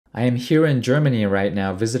I am here in Germany right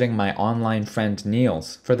now visiting my online friend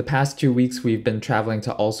Niels. For the past 2 weeks, we've been traveling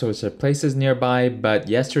to all sorts of places nearby, but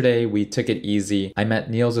yesterday we took it easy. I met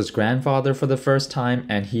Niels' grandfather for the first time,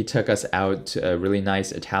 and he took us out to a really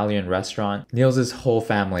nice Italian restaurant. Niels' whole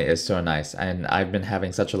family is so nice, and I've been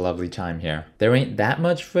having such a lovely time here. There ain't that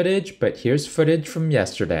much footage, but here's footage from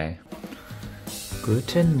yesterday.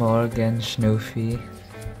 Guten Morgen, Schnuffi.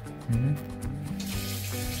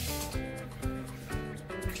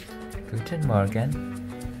 Guten Morgen.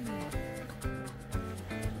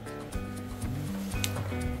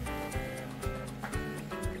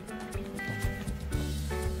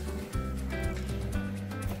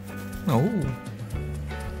 Oh.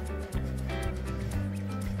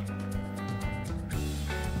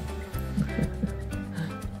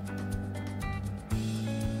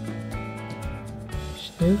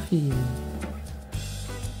 Schnuffi.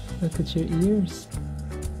 Look at your ears.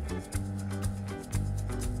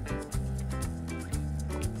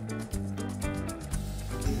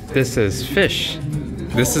 This is fish.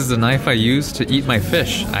 This is the knife I used to eat my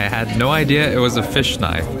fish. I had no idea it was a fish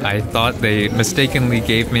knife. I thought they mistakenly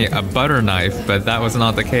gave me a butter knife, but that was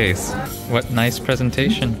not the case. What nice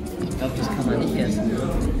presentation.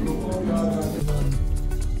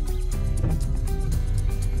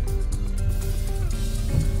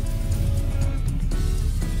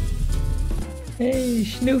 Hey,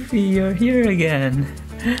 Schnuffi, you're here again.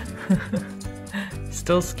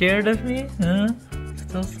 Still scared of me? Huh?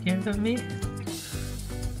 Still scared of me?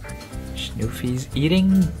 Schnuffi's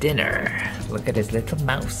eating dinner. Look at his little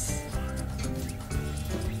mouse.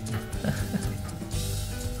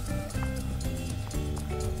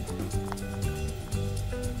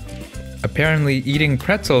 Apparently eating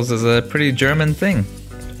pretzels is a pretty German thing.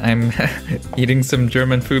 I'm eating some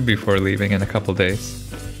German food before leaving in a couple days.